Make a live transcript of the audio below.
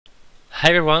Hi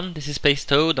everyone, this is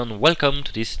Toad and welcome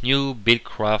to this new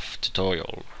BuildCraft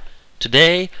tutorial.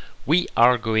 Today we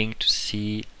are going to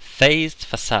see phased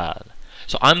facade.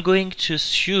 So I'm going to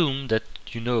assume that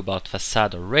you know about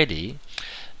facade already,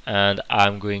 and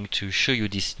I'm going to show you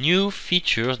this new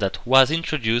feature that was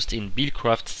introduced in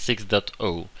BuildCraft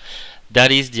 6.0.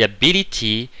 That is the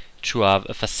ability to have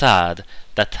a facade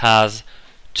that has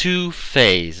two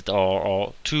phased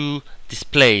or two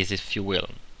displays, if you will.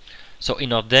 So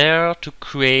in order to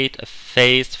create a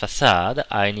phased facade,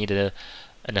 I need an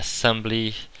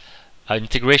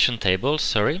integration table,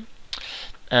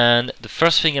 and the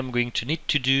first thing I'm going to need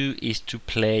to do is to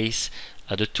place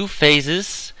the two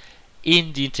phases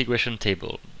in the integration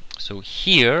table. So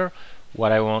here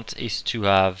what I want is to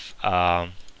have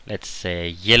let's say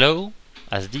yellow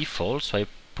as default, so I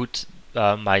put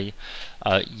my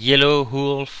yellow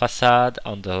hull facade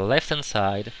on the left hand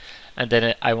side, and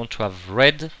then I want to have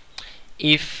red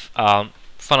if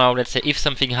for now, let's say if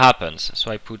something happens,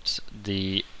 so I put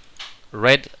the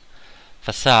red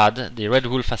facade, the red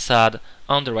wool facade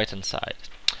on the right hand side.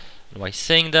 And by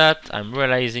saying that, I'm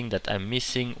realizing that I'm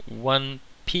missing one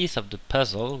piece of the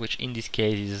puzzle, which in this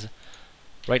case is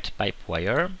red pipe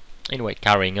wire. Anyway,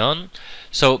 carrying on.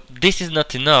 So this is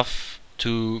not enough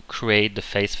to create the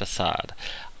phased facade.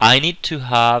 I need to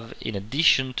have, in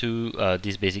addition to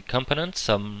these basic components,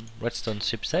 some redstone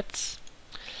subsets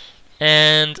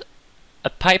and a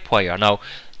pipe wire. Now,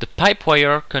 the pipe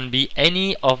wire can be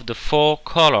any of the four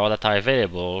colors that are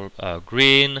available: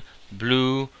 green,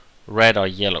 blue, red, or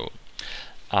yellow.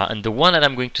 And the one that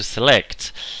I'm going to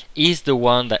select is the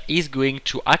one that is going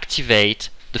to activate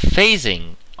the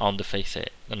phasing on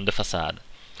the facade.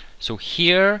 So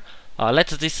here,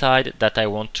 let's decide that I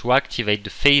want to activate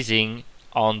the phasing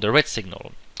on the red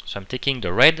signal. So I'm taking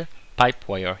the red pipe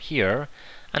wire here,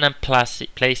 and I'm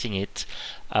placing it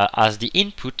as the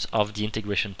input of the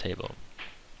integration table.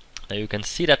 Now you can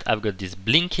see that I've got this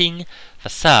blinking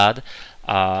facade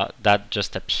that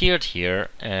just appeared here,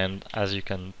 and as you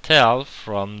can tell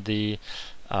from the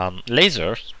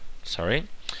laser,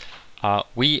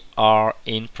 we are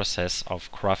in process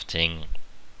of crafting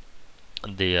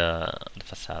the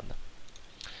facade.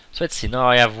 So let's see, now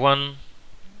I have one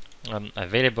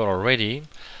available already.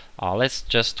 Let's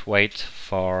just wait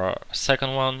for a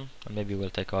second one, and maybe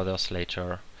we'll take others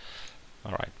later.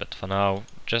 Alright, but for now,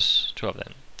 just two of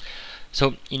them.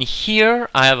 So in here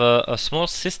I have a small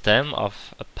system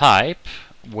of a pipe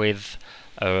with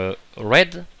a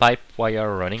red pipe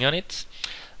wire running on it,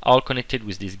 all connected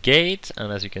with this gate.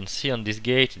 And as you can see on this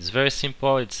gate, it's very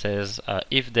simple. It says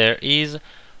if there is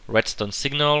redstone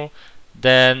signal,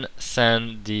 then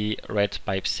send the red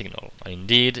pipe signal. And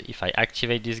indeed, if I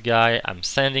activate this guy, I'm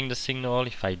sending the signal.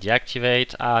 If I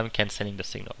deactivate, I'm cancelling the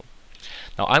signal.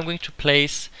 Now I'm going to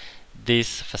place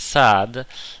this facade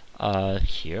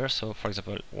here. So for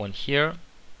example, one here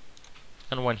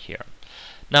and one here.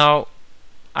 Now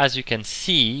as you can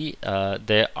see,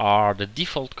 they are the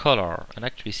default color, and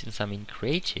actually since I'm in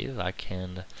creative, I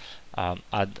can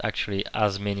add actually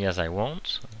as many as I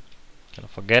want. Kind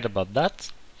of forget about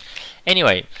that.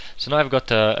 Anyway, so now I've got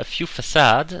a few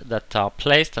facades that are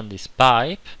placed on this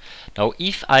pipe. Now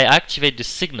if I activate the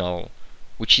signal,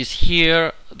 which is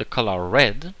here the color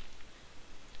red,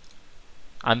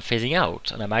 I'm phasing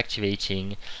out, and I'm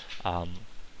activating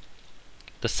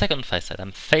the second facade.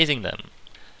 I'm phasing them.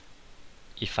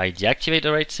 If I deactivate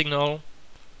the red signal,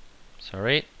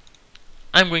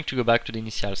 I'm going to go back to the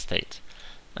initial state,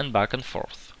 and back and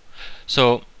forth.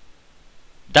 So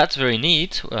that's very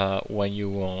neat when you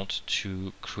want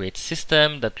to create a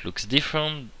system that looks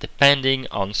different depending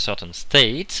on certain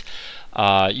states.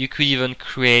 You could even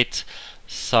create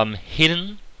some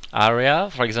hidden area.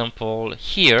 For example,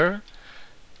 here,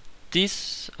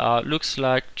 this looks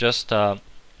like just a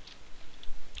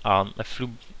few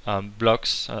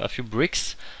blocks, a few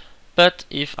bricks. But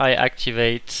if I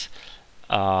activate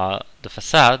the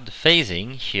facade, the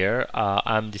phasing here,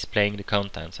 I'm displaying the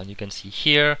contents, and you can see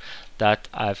here that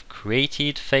I've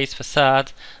created phased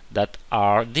facade that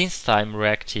are this time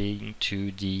reacting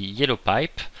to the yellow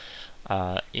pipe.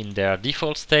 In their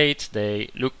default state, they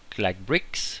look like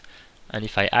bricks, and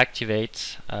if I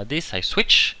activate this, I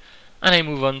switch and I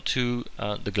move on to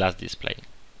the glass display.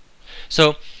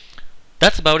 So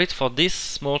that's about it for this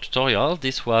small tutorial.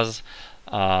 This was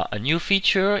a new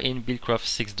feature in BuildCraft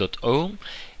 6.0.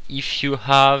 If you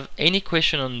have any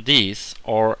question on this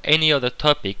or any other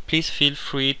topic, please feel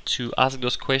free to ask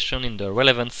those questions in the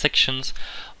relevant sections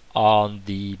on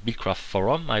the BuildCraft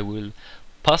forum. I will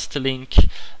post a link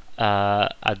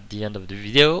at the end of the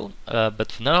video.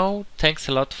 But for now, thanks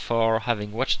a lot for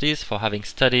having watched this, for having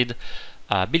studied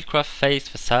BuildCraft phased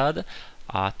facade.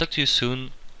 Talk to you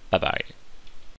soon. Bye bye.